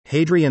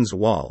Hadrian's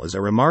Wall is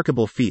a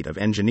remarkable feat of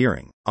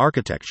engineering,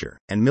 architecture,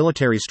 and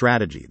military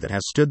strategy that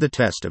has stood the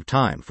test of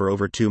time for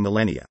over 2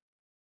 millennia.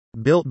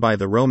 Built by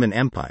the Roman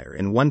Empire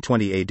in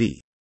 120 AD,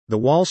 the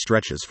wall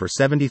stretches for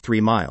 73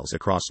 miles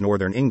across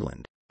northern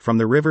England, from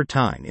the River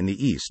Tyne in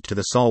the east to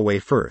the Solway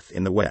Firth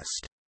in the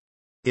west.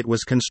 It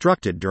was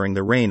constructed during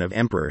the reign of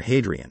Emperor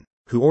Hadrian,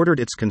 who ordered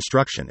its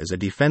construction as a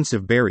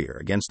defensive barrier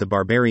against the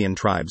barbarian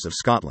tribes of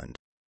Scotland.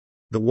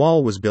 The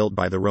wall was built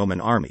by the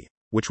Roman army,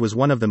 which was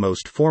one of the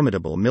most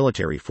formidable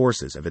military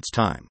forces of its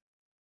time.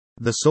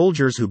 The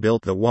soldiers who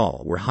built the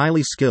wall were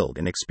highly skilled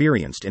and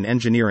experienced in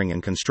engineering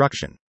and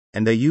construction,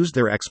 and they used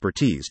their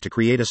expertise to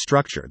create a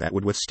structure that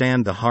would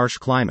withstand the harsh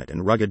climate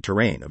and rugged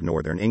terrain of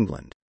northern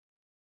England.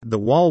 The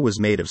wall was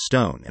made of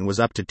stone and was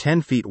up to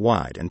 10 feet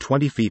wide and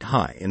 20 feet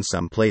high in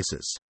some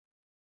places.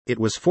 It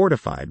was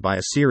fortified by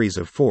a series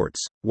of forts,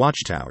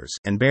 watchtowers,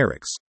 and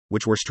barracks,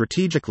 which were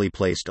strategically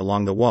placed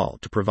along the wall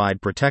to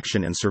provide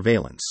protection and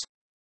surveillance.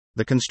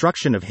 The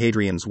construction of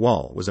Hadrian's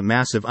Wall was a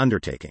massive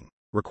undertaking,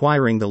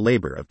 requiring the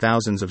labor of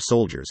thousands of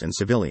soldiers and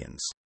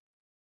civilians.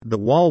 The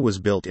wall was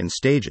built in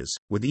stages,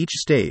 with each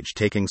stage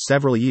taking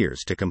several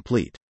years to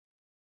complete.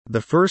 The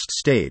first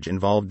stage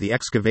involved the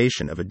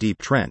excavation of a deep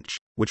trench,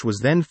 which was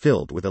then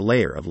filled with a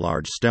layer of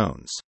large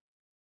stones.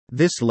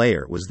 This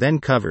layer was then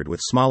covered with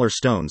smaller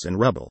stones and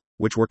rubble,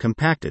 which were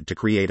compacted to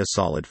create a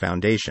solid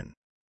foundation.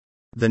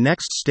 The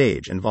next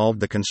stage involved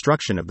the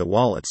construction of the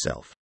wall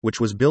itself, which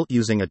was built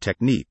using a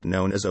technique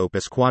known as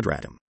opus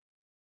quadratum.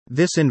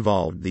 This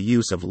involved the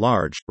use of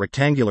large,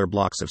 rectangular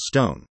blocks of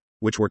stone,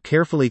 which were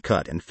carefully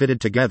cut and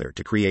fitted together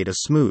to create a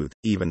smooth,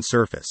 even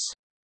surface.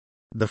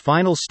 The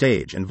final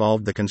stage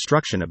involved the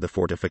construction of the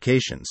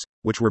fortifications,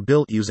 which were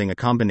built using a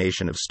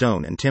combination of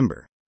stone and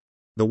timber.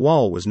 The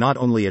wall was not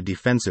only a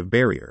defensive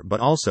barrier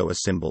but also a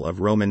symbol of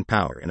Roman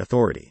power and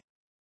authority.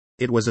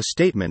 It was a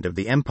statement of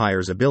the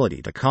empire's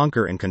ability to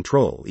conquer and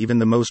control even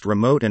the most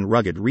remote and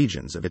rugged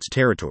regions of its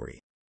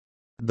territory.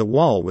 The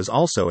wall was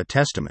also a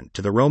testament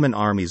to the Roman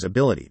army's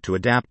ability to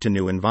adapt to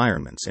new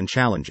environments and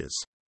challenges.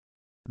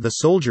 The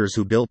soldiers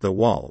who built the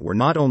wall were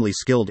not only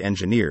skilled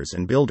engineers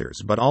and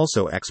builders but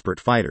also expert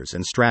fighters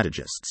and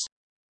strategists.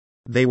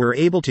 They were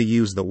able to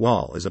use the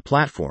wall as a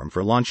platform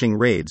for launching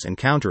raids and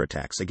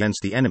counterattacks against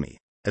the enemy,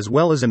 as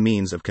well as a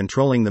means of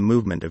controlling the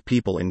movement of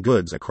people and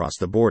goods across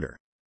the border.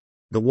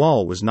 The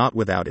wall was not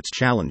without its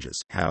challenges,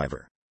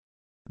 however.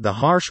 The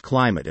harsh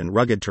climate and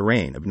rugged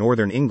terrain of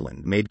northern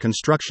England made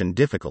construction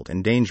difficult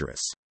and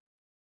dangerous.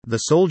 The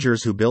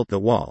soldiers who built the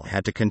wall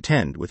had to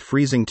contend with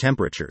freezing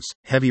temperatures,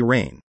 heavy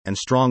rain, and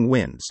strong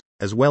winds,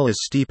 as well as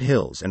steep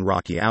hills and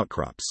rocky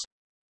outcrops.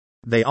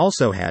 They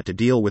also had to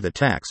deal with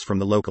attacks from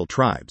the local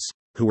tribes,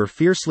 who were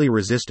fiercely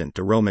resistant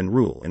to Roman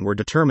rule and were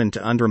determined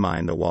to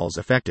undermine the wall's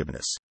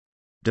effectiveness.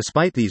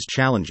 Despite these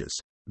challenges,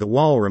 the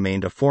wall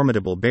remained a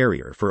formidable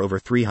barrier for over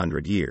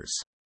 300 years.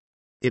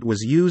 It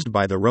was used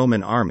by the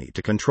Roman army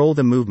to control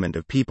the movement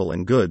of people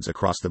and goods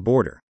across the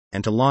border,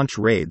 and to launch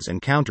raids and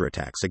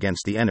counterattacks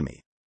against the enemy.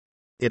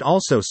 It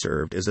also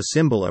served as a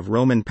symbol of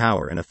Roman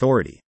power and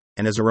authority,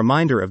 and as a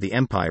reminder of the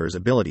empire's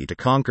ability to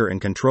conquer and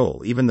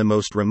control even the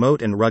most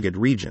remote and rugged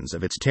regions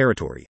of its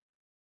territory.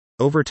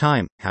 Over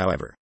time,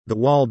 however, the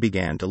wall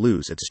began to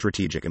lose its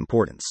strategic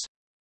importance.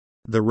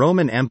 The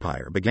Roman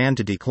Empire began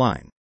to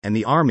decline, and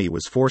the army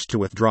was forced to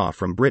withdraw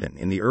from Britain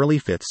in the early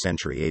 5th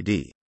century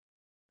AD.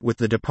 With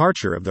the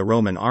departure of the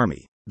Roman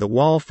army, the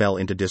wall fell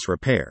into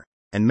disrepair,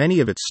 and many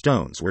of its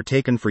stones were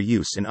taken for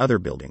use in other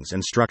buildings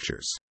and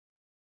structures.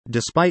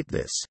 Despite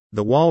this,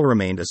 the wall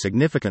remained a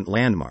significant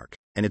landmark,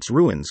 and its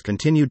ruins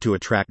continued to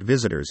attract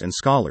visitors and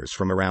scholars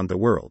from around the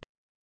world.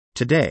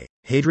 Today,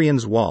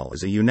 Hadrian's Wall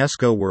is a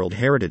UNESCO World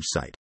Heritage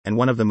Site, and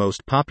one of the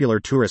most popular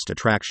tourist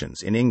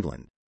attractions in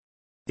England.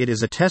 It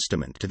is a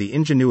testament to the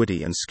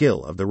ingenuity and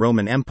skill of the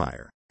Roman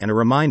Empire, and a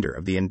reminder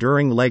of the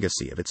enduring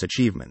legacy of its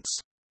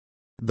achievements.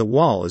 The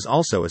wall is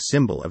also a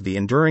symbol of the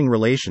enduring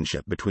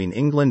relationship between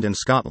England and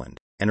Scotland,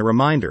 and a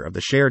reminder of the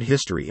shared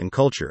history and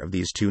culture of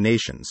these two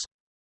nations.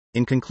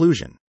 In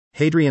conclusion,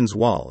 Hadrian's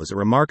Wall is a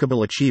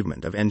remarkable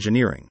achievement of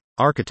engineering,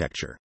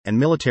 architecture, and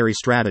military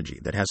strategy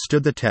that has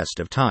stood the test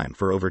of time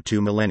for over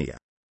 2 millennia.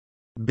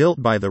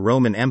 Built by the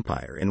Roman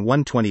Empire in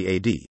 120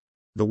 AD,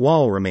 the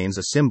wall remains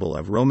a symbol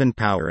of Roman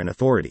power and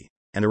authority,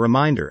 and a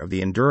reminder of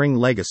the enduring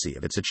legacy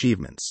of its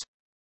achievements.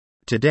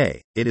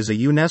 Today, it is a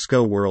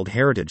UNESCO World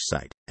Heritage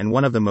Site, and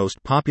one of the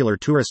most popular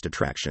tourist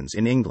attractions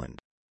in England.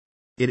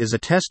 It is a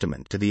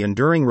testament to the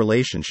enduring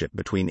relationship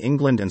between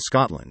England and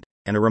Scotland,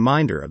 and a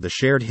reminder of the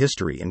shared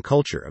history and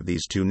culture of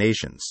these two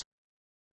nations.